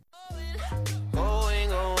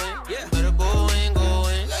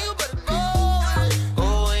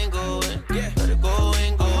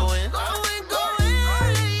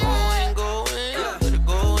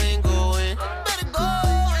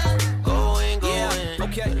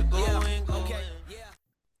Hey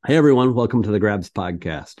everyone, welcome to the Grabs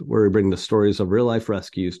podcast, where we bring the stories of real life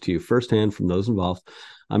rescues to you firsthand from those involved.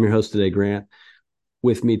 I'm your host today, Grant.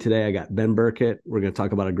 With me today, I got Ben Burkett. We're going to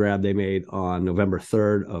talk about a grab they made on November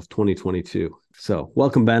 3rd of 2022. So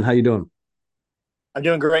welcome, Ben. How you doing? I'm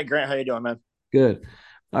doing great, Grant. How you doing, man? Good.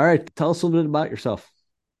 All right. Tell us a little bit about yourself.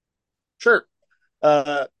 Sure.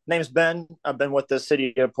 Name's Ben. I've been with the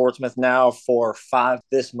city of Portsmouth now for 5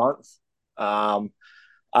 this month. Um,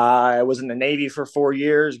 I was in the Navy for 4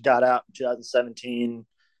 years, got out in 2017,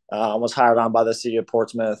 was hired on by the city of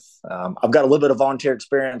Portsmouth. I've got a little bit of volunteer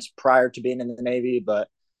experience prior to being in the Navy, but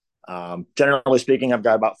generally speaking, I've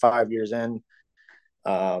got about 5 years in.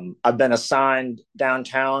 I've been assigned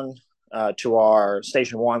downtown to our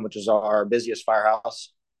Station 1, which is our busiest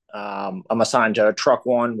firehouse. I'm assigned to Truck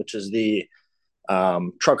 1, which is the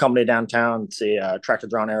truck company downtown. It's a tractor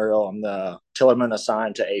drawn aerial. I'm the tillerman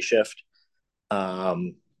assigned to A shift.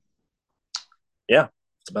 Um, yeah,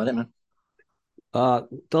 that's about it, man.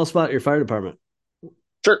 Tell us about your fire department.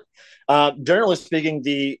 Sure. Generally speaking,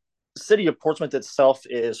 the city of Portsmouth itself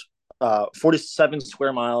is 47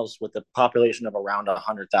 square miles with a population of around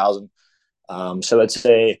 100,000. So it's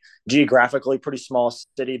a geographically pretty small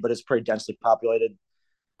city, but it's pretty densely populated.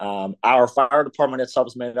 Our fire department itself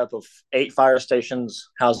is made up of 8 fire stations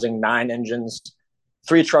housing 9 engines,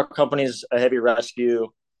 3 truck companies, a heavy rescue,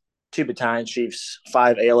 2 battalion chiefs,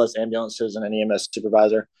 5 ALS ambulances, and an EMS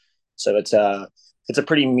supervisor. So it's a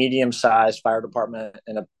pretty medium sized fire department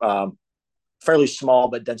in a fairly small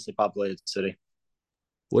but densely populated city.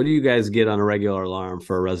 What do you guys get on a regular alarm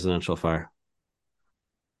for a residential fire?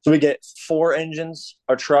 So we get 4 engines,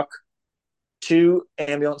 a truck, 2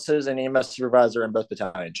 ambulances, an EMS supervisor, and both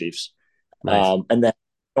battalion chiefs. Nice. And then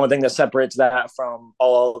the only thing that separates that from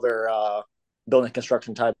all other building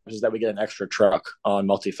construction types is that we get an extra truck on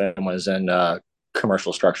multifamilies and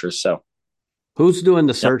commercial structures. So, Who's doing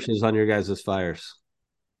the yep. searches on your guys' fires?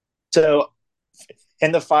 So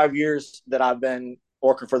in the 5 years that I've been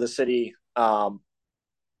working for the city,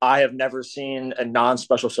 I have never seen a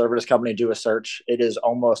non-special service company do a search. It is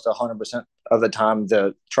almost 100% of the time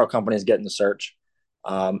the truck company is getting the search.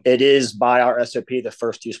 It is by our SOP, the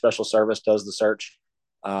first due special service does the search.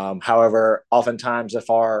 However, oftentimes if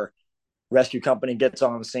our rescue company gets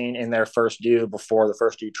on the scene in their first due before the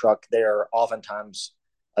first due truck, they are oftentimes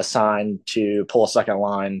assigned to pull a second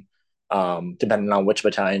line, depending on which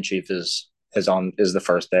battalion chief is the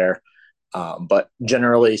first there. But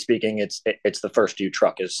generally speaking, it's the first due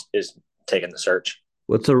truck is taking the search.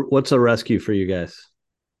 What's a rescue for you guys?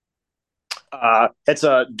 It's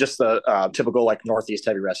just the typical like Northeast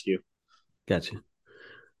heavy rescue. Gotcha.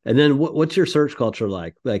 And then what's your search culture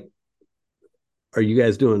like? Like, are you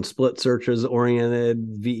guys doing split searches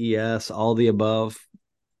oriented, VES, all the above?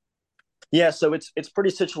 Yeah, so it's pretty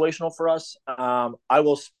situational for us. I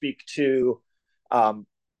will speak to um,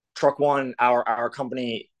 Truck One, our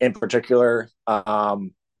company in particular,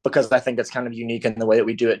 because I think it's kind of unique in the way that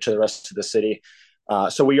we do it to the rest of the city.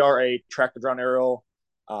 So we are a tractor drawn aerial,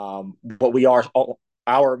 but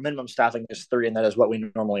our minimum staffing is 3, and that is what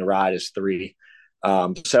we normally ride is 3.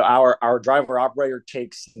 So our driver operator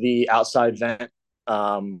takes the outside vent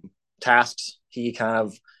um, tasks. He kind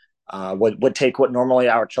of would take what normally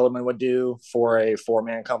our Tillerman would do for a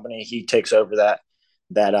 4-man company. He takes over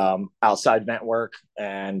that outside vent work,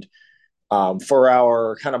 and for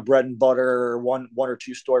our kind of bread and butter one or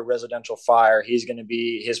 2 story residential fire, he's going to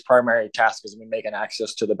be his primary task is going to be making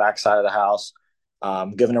access to the backside of the house,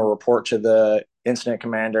 giving a report to the incident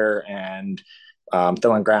commander, and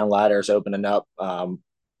throwing ground ladders, opening up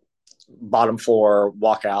bottom floor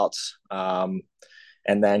walkouts.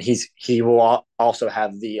 And then he will also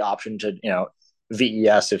have the option to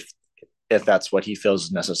VES if that's what he feels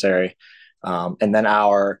is necessary. And then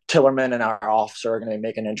our tillerman and our officer are going to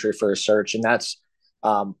make an entry for a search, and that's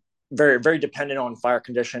very very dependent on fire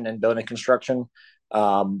condition and building construction.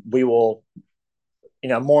 We will,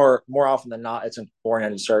 more often than not, it's an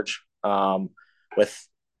oriented search, with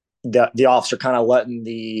the officer kind of letting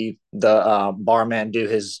the barman do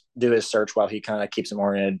his search while he kind of keeps him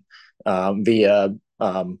oriented via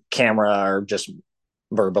camera or just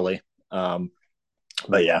verbally.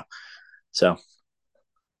 But yeah, so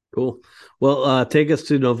Cool. Well, take us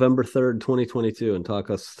to November 3rd, 2022 and talk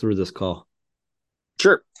us through this call.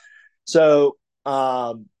 sure. So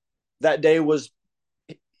that day was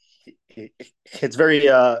it's very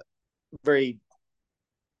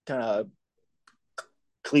kind of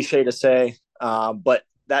cliche to say, but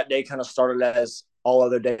that day kind of started as all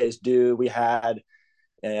other days do. We had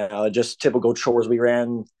just typical chores we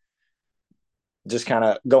ran, just kind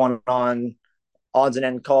of going on odds and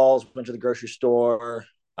end calls, went to the grocery store.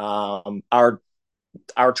 Our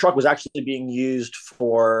truck was actually being used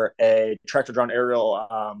for a tractor drawn aerial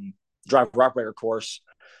driver operator course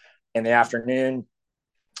in the afternoon.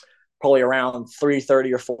 Probably around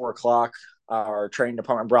 3:30 or 4 o'clock, our training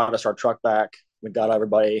department brought us our truck back. We got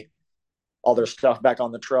everybody all their stuff back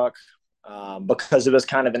on the truck. Because it was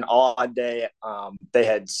kind of an odd day, they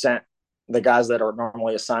had sent the guys that are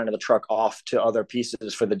normally assigned to the truck off to other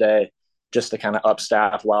pieces for the day just to kind of up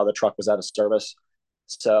staff while the truck was out of service.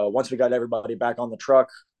 So once we got everybody back on the truck,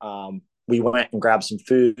 we went and grabbed some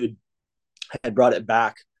food, had brought it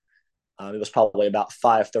back. It was probably about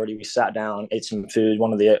 5:30. We sat down, ate some food.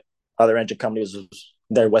 One of the other engine companies was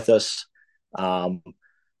there with us. Probably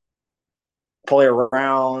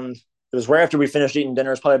around, it was right after we finished eating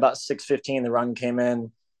dinner. It was probably about 6:15. The run came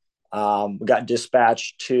in. We got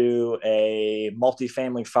dispatched to a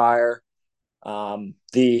multifamily fire.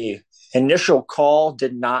 The initial call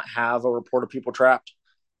did not have a report of people trapped.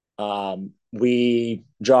 We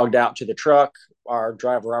jogged out to the truck. Our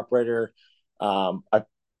driver operator, I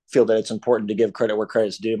feel that it's important to give credit where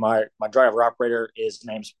credit's due. My driver operator is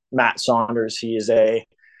name's Matt Saunders. He is a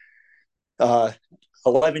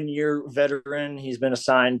 11-year veteran. He's been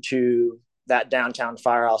assigned to that downtown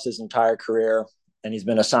firehouse his entire career, and he's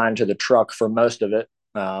been assigned to the truck for most of it.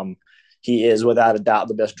 He is without a doubt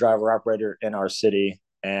the best driver operator in our city,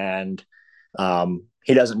 and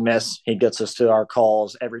he doesn't miss. He gets us to our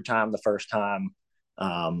calls every time the first time.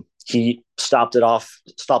 He stopped off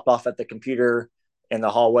at the computer in the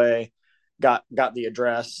hallway, got the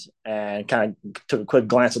address, and kind of took a quick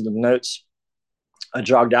glance at the notes. I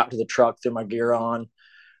jogged out to the truck, threw my gear on,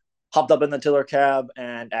 hopped up in the tiller cab,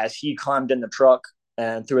 and as he climbed in the truck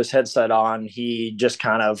and threw his headset on, he just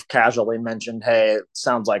kind of casually mentioned, "Hey, it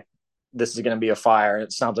sounds like this is going to be a fire.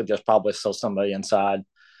 It sounds like there's probably still somebody inside."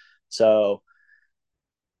 So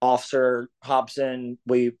officer hops in,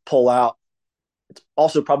 we pull out. It's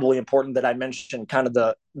also probably important that I mention kind of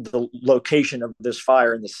the location of this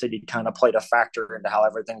fire in the city kind of played a factor into how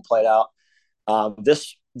everything played out.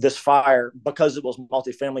 This fire, because it was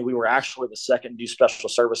multifamily, we were actually the second due special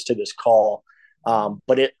service to this call.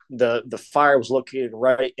 But the fire was located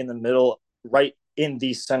right in the middle, right in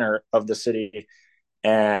the center of the city,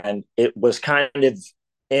 and it was kind of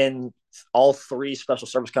in all three special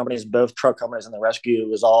service companies, both truck companies and the rescue. It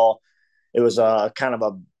was kind of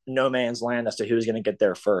a no man's land as to who was going to get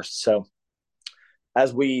there first. So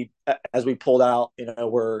as we pulled out,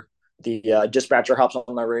 we're the dispatcher hops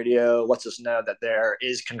on the radio, lets us know that there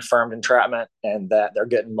is confirmed entrapment and that they're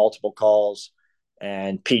getting multiple calls,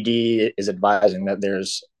 and PD is advising that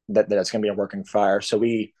it's going to be a working fire. So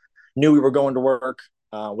we knew we were going to work.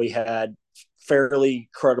 We had fairly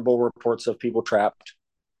credible reports of people trapped.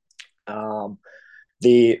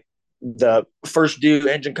 The first due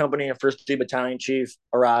engine company and first due battalion chief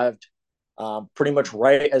arrived pretty much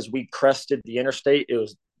right as we crested the interstate. It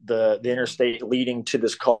was the interstate leading to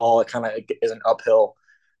this call. It kind of is an uphill.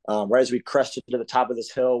 Right as we crested to the top of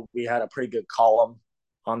this hill, we had a pretty good column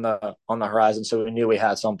on the horizon, so we knew we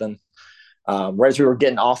had something. Right as we were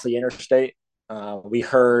getting off the interstate, we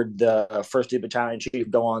heard the first due battalion chief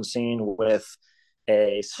go on scene with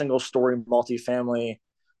a single-story multifamily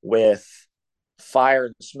with fire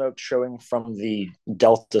and smoke showing from the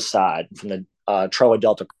Delta side, from the Troy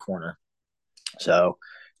Delta corner. So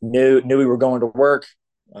knew we were going to work.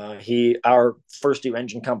 Our first due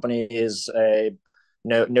engine company is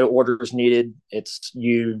no orders needed. It's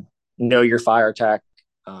your fire attack.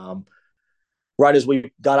 Right as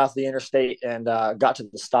we got off the interstate and got to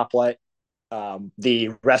the stoplight,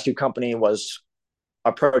 the rescue company was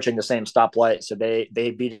approaching the same stoplight, so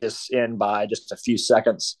they beat us in by just a few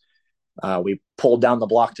seconds. We pulled down the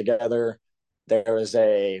block together. There was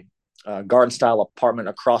a garden style apartment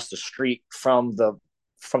across the street from the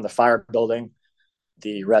fire building.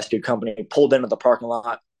 The rescue company pulled into the parking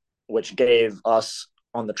lot, which gave us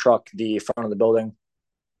on the truck the front of the building.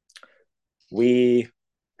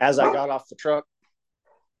 As I got off the truck,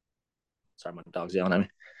 sorry, my dog's yelling at me.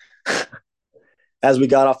 As we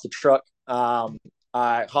got off the truck,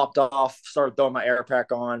 I hopped off, started throwing my air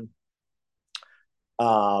pack on.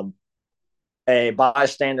 A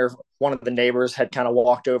bystander, one of the neighbors, had kind of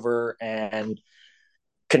walked over and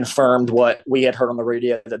confirmed what we had heard on the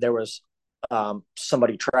radio, that there was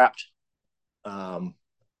somebody trapped.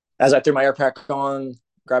 As I threw my air pack on,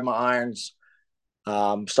 grabbed my irons,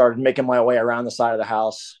 started making my way around the side of the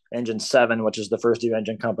house. Engine 7, which is the first due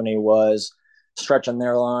engine company, was stretching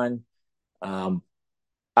their line.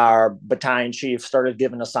 Our battalion chief started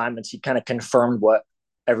giving assignments. He kind of confirmed what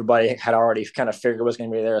everybody had already kind of figured was going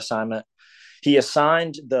to be their assignment. he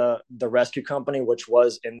assigned the rescue company, which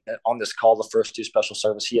was on this call, the first two special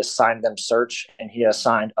service. He assigned them search, and he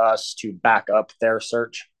assigned us to back up their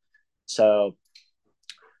search. So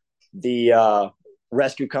the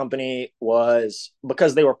rescue company was,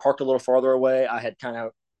 because they were parked a little farther away, I kind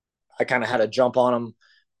of had to jump on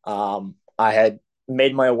them. I had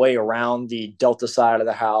made my way around the Delta side of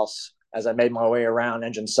the house. As I made my way around,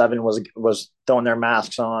 Engine 7 was throwing their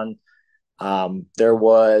masks on. There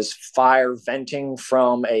was fire venting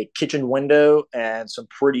from a kitchen window, and some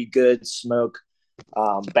pretty good smoke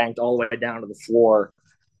banked all the way down to the floor,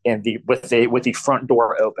 and with the front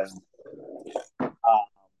door open.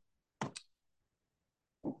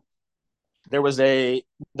 There was a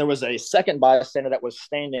second bystander that was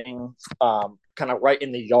standing kind of right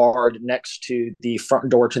in the yard next to the front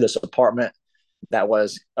door to this apartment, that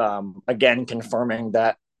was again confirming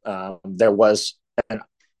that there was an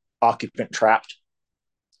occupant trapped.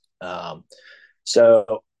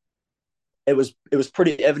 So it was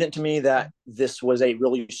pretty evident to me that this was a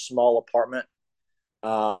really small apartment.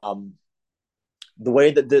 The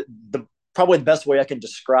way that the probably the best way I can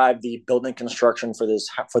describe the building construction for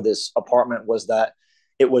this apartment was that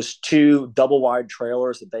it was two double wide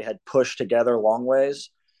trailers that they had pushed together long ways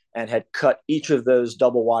and had cut each of those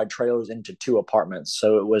double wide trailers into two apartments.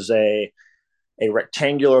 So it was a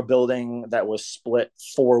rectangular building that was split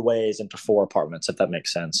four ways into four apartments, if that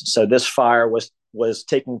makes sense. So this fire was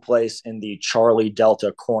taking place in the Charlie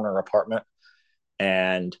Delta corner apartment,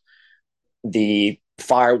 and the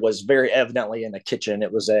fire was very evidently in the kitchen.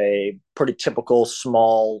 It was a pretty typical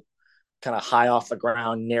small, kind of high off the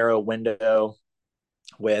ground, narrow window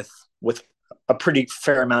with a pretty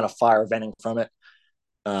fair amount of fire venting from it.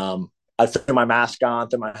 I threw my mask on,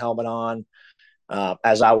 threw my helmet on.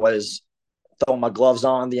 As I was throwing my gloves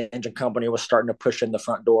on, the engine company was starting to push in the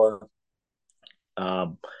front door. I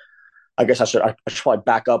guess I should probably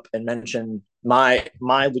back up and mention my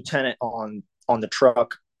lieutenant on the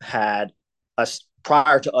truck had us,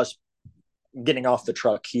 prior to us getting off the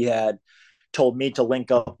truck, he had told me to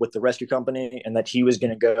link up with the rescue company and that he was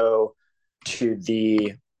going to go to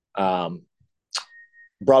the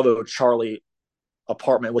Bravo Charlie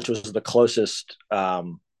apartment, which was the closest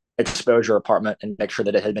exposure apartment, and make sure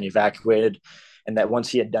that it had been evacuated. And that once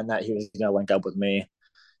he had done that, he was going to link up with me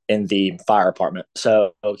in the fire apartment.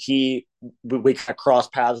 So we kind of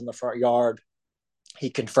crossed paths in the front yard.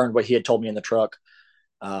 He confirmed what he had told me in the truck.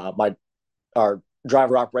 Our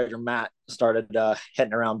driver operator, Matt, started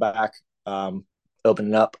heading around back,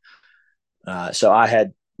 opening up. So I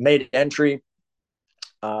had made entry.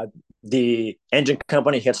 The engine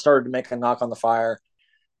company had started to make a knock on the fire.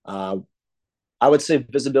 I would say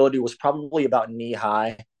visibility was probably about knee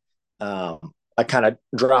high. I kind of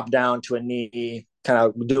dropped down to a knee, kind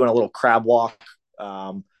of doing a little crab walk.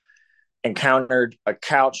 Encountered a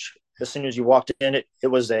couch. As soon as you walked in, it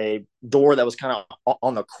was a door that was kind of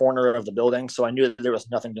on the corner of the building, so I knew that there was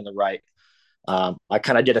nothing to the right. I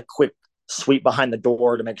kind of did a quick sweep behind the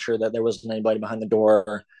door to make sure that there wasn't anybody behind the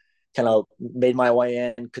door. Kind of made my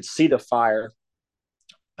way in, could see the fire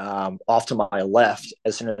off to my left.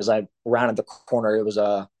 As soon as I rounded the corner, it was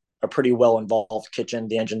a pretty well involved kitchen.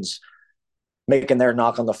 The engine's making their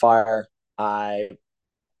knock on the fire.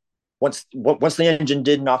 Once the engine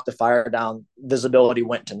did knock the fire down, visibility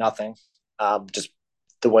went to nothing. Just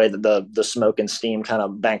the way that the smoke and steam kind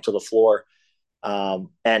of banked to the floor.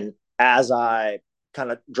 And as I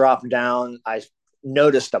kind of dropped down, I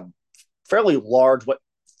noticed a fairly large, what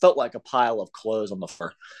felt like a pile of clothes on the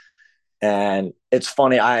floor. And it's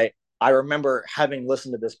funny, I remember having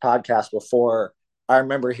listened to this podcast before. I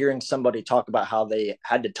remember hearing somebody talk about how they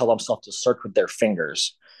had to tell themselves to search with their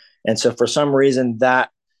fingers. And so for some reason that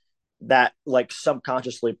like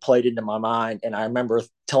subconsciously played into my mind. And I remember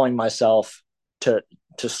telling myself to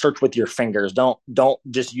search with your fingers. Don't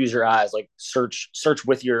just use your eyes, like search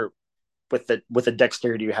with the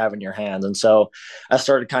dexterity you have in your hands. And so I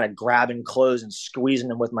started kind of grabbing clothes and squeezing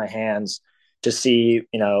them with my hands to see,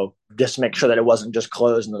 just to make sure that it wasn't just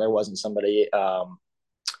clothes and that there wasn't somebody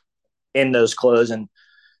in those clothes. And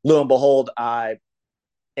lo and behold,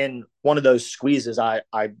 in one of those squeezes, I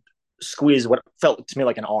squeezed what felt to me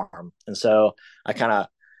like an arm. And so I kind of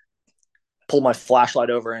pulled my flashlight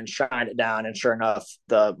over and shined it down. And sure enough,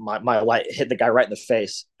 my light hit the guy right in the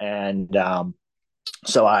face. And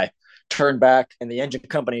so I turned back, and the engine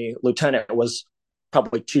company lieutenant was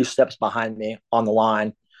probably 2 steps behind me on the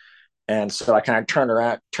line. And so I kind of turned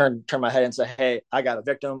around, turned my head and said, "Hey, I got a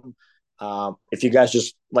victim. If you guys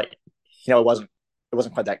just it wasn't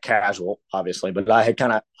quite that casual, obviously, but I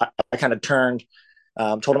kind of turned,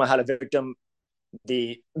 told him I had a victim.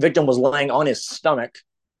 The victim was laying on his stomach,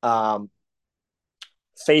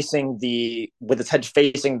 with its head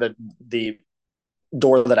facing the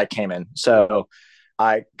door that I came in. So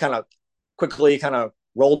I kind of quickly kind of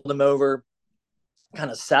rolled him over, kind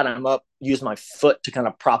of sat him up, used my foot to kind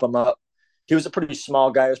of prop him up. He was a pretty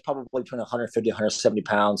small guy. He was probably between 150, 170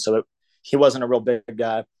 pounds. So he wasn't a real big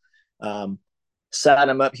guy. Sat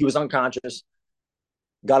him up. He was unconscious,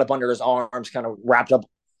 got up under his arms, kind of wrapped up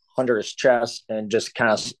under his chest, and just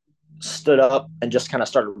kind of stood up and just kind of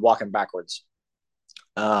started walking backwards.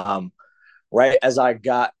 Right as I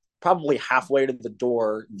got probably halfway to the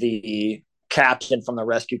door, the captain from the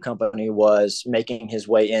rescue company was making his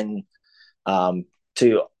way in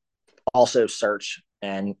to also search,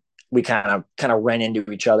 and we kind of ran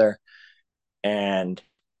into each other. And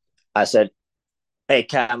I said, "Hey,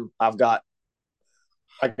 Captain, I got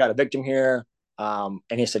a victim here." And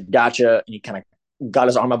he said, "Gotcha." And he kind of got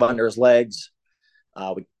his arm up under his legs.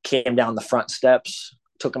 We came down the front steps,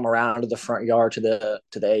 took him around to the front yard to the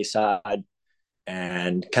A side,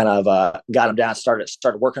 and kind of got him down.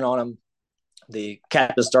 Started working on him. The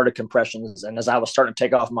captain started compressions, and as I was starting to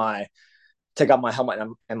take off my helmet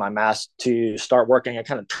and my mask to start working, I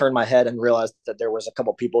kind of turned my head and realized that there was a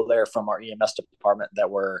couple people there from our EMS department that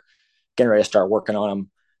were getting ready to start working on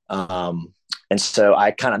him. And so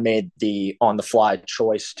I kind of made the on the fly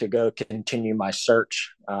choice to go continue my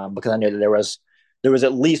search because I knew that there was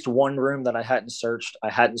at least one room that I hadn't searched. I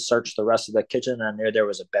hadn't searched the rest of the kitchen, and I knew there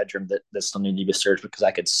was a bedroom that still needed to be searched because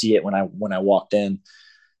I could see it when I walked in.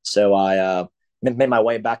 So I made my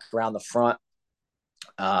way back around the front.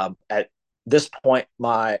 At this point,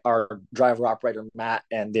 our driver operator Matt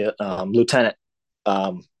and the lieutenant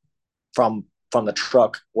from the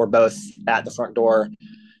truck were both at the front door.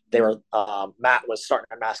 They were Matt was starting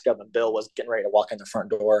to mask up, and Bill was getting ready to walk in the front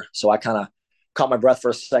door. So I kind of caught my breath for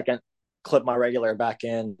a second, clipped my regulator back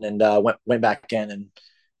in, and went back in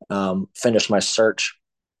and finished my search.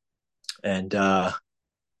 And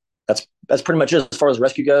that's pretty much it as far as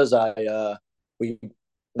rescue goes. We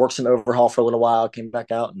worked some overhaul for a little while, came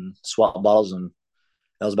back out and swapped bottles, and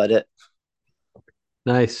that was about it.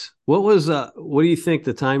 Nice. What do you think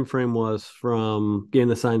the time frame was from getting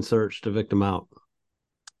the sign search to victim out?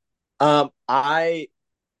 I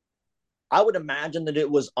would imagine that it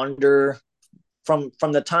was under from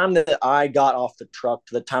the time that I got off the truck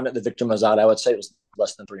to the time that the victim was out. I would say it was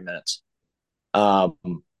less than 3 minutes.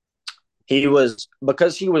 Because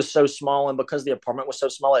he was so small, and because the apartment was so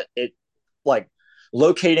small, it like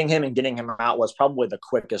locating him and getting him out was probably the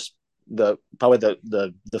quickest, the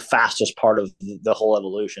fastest part of the whole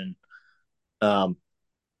evolution. I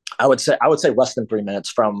would say less than 3 minutes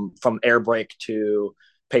from air brake to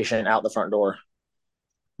patient out the front door.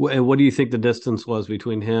 And what do you think the distance was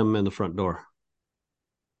between him and the front door?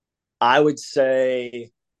 I would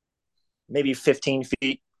say maybe 15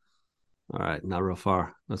 feet. All right, not real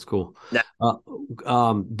far. That's cool.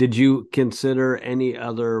 No. Did you consider any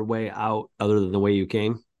other way out other than the way you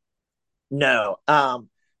came? No.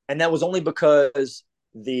 And that was only because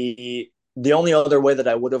the only other way that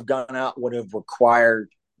I would have gone out would have required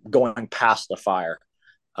going past the fire.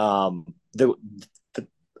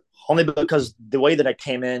 Only because the way that I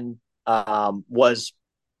came in was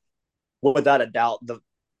without a doubt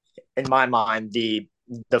in my mind the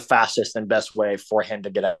fastest and best way for him to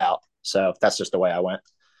get out. So that's just the way I went.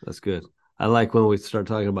 That's good. I like when we start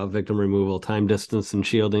talking about victim removal, time, distance, and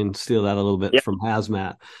shielding. Steal that a little bit from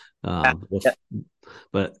hazmat.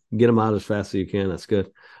 But get them out as fast as you can. That's good.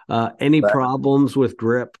 Any problems with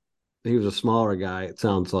grip? He was a smaller guy, it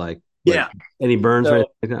sounds like. Yeah. Any burns or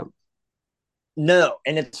anything like that? No.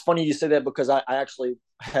 And it's funny you say that because I actually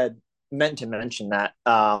had meant to mention that.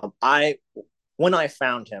 When I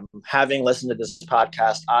found him, having listened to this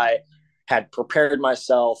podcast, I had prepared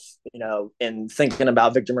myself, in thinking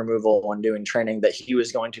about victim removal and doing training, that he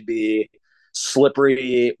was going to be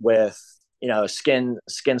slippery with, skin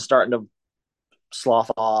starting to slough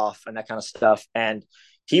off and that kind of stuff. And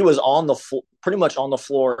he was pretty much on the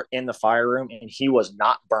floor in the fire room, and he was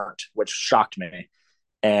not burnt, which shocked me.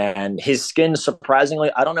 And his skin,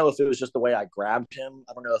 surprisingly, I don't know if it was just the way I grabbed him.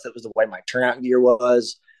 I don't know if it was the way my turnout gear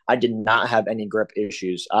was. I did not have any grip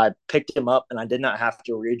issues. I picked him up and I did not have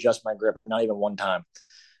to readjust my grip, not even one time.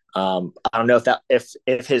 I don't know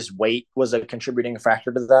if his weight was a contributing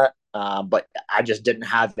factor to that, but I just didn't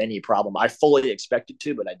have any problem. I fully expected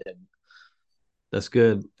to, but I didn't. That's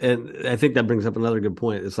good. And I think that brings up another good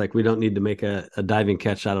point. It's like we don't need to make a diving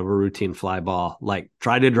catch out of a routine fly ball. Like,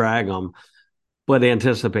 try to drag them, but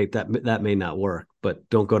anticipate that may not work. But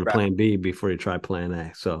don't go to plan B before you try plan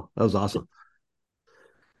A. So that was awesome.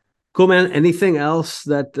 Cool, man. Anything else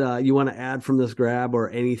that you want to add from this grab, or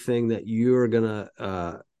anything that you're going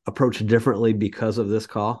to approach differently because of this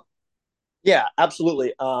call? Yeah,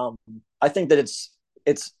 absolutely. I think that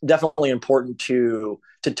it's definitely important to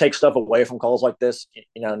take stuff away from calls like this.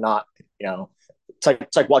 Not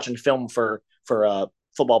it's like watching film for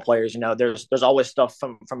football players. There's always stuff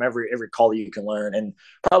from every call that you can learn, and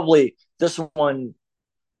probably this one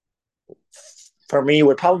for me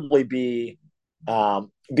would probably be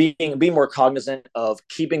being more cognizant of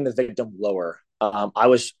keeping the victim lower. I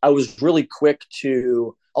was really quick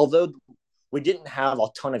to, although we didn't have a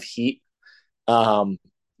ton of heat.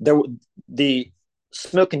 There the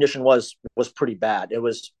smoke condition was pretty bad. It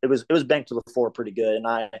was banked to the floor pretty good, and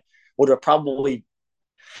I would have probably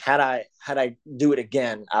had I do it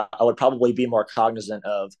again, I would probably be more cognizant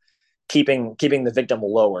of keeping the victim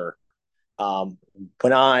lower.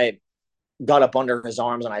 When I got up under his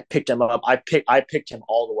arms and I picked him up, I picked him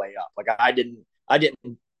all the way up. Like I didn't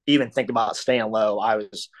even think about staying low. I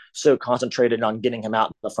was so concentrated on getting him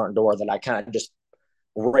out the front door that I kind of just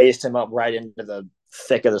raised him up right into the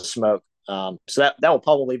thick of the smoke. So that will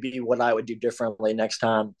probably be what I would do differently next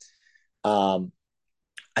time.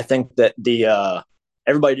 I think that the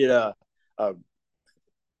everybody did a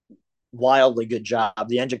wildly good job.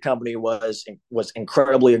 The engine company was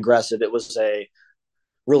incredibly aggressive. It was a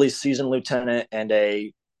really seasoned lieutenant and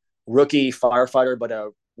a rookie firefighter, but a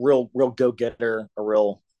real go getter, a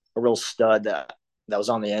real stud that was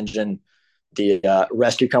on the engine. The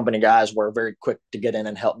rescue company guys were very quick to get in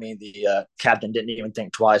and help me. The captain didn't even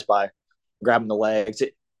think twice by grabbing the legs.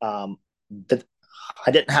 I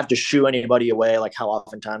didn't have to shoo anybody away like how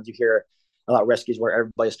oftentimes you hear about rescues where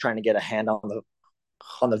everybody's trying to get a hand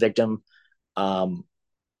on the victim. I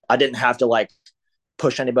didn't have to like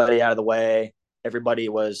push anybody out of the way. Everybody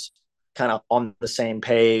was kind of on the same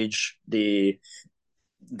page. The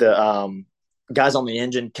guys on the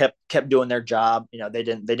engine kept doing their job. They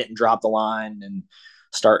didn't drop the line and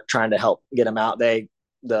start trying to help get them out. The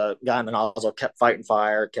guy in the nozzle kept fighting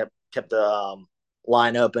fire, kept the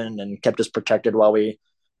line open, and kept us protected while we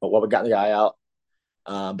got the guy out.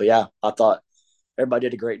 But yeah, I thought everybody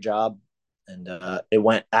did a great job, and it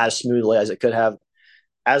went as smoothly as it could have.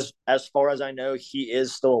 As far as I know, he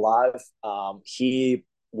is still alive. He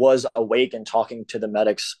was awake and talking to the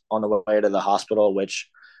medics on the way to the hospital, which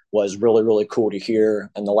was really, really cool to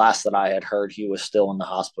hear. And the last that I had heard, he was still in the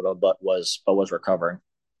hospital, but was recovering.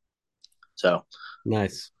 So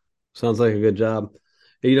nice. Sounds like a good job.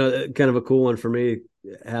 Kind of a cool one for me,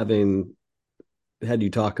 having had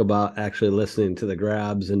you talk about actually listening to the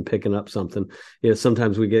grabs and picking up something.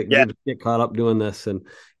 Sometimes we get caught up doing this, and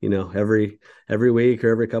every week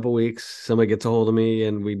or every couple of weeks somebody gets a hold of me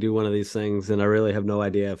and we do one of these things, and I really have no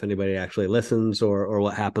idea if anybody actually listens or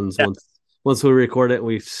what happens once we record it and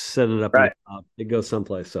we set it up. Right. It goes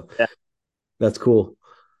someplace. So that's cool.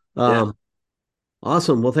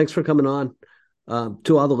 Awesome. Well, thanks for coming on.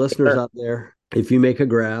 To all the listeners out there, if you make a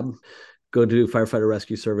grab, go to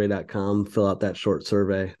firefighterrescuesurvey.com, fill out that short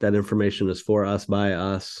survey. That information is for us, by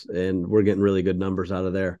us, and we're getting really good numbers out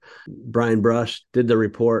of there. Brian Brush did the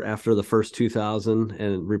report after the first 2,000,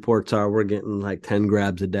 and reports are we're getting like 10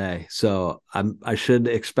 grabs a day. So I should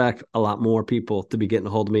expect a lot more people to be getting a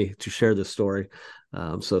hold of me to share this story.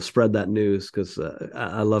 So spread that news, because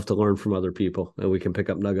I love to learn from other people, and we can pick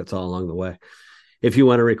up nuggets all along the way. If you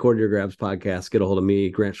want to record your Grabs podcast, get a hold of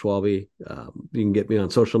me, Grant Schwalbe. You can get me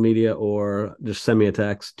on social media or just send me a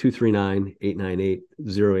text,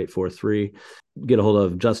 239-898-0843. Get a hold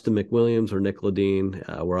of Justin McWilliams or Nick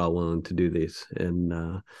Ledeen. We're all willing to do these.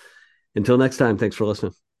 And until next time, thanks for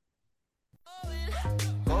listening.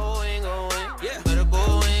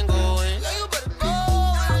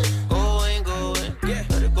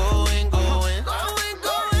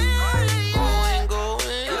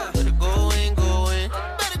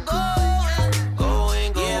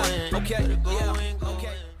 Okay, yeah.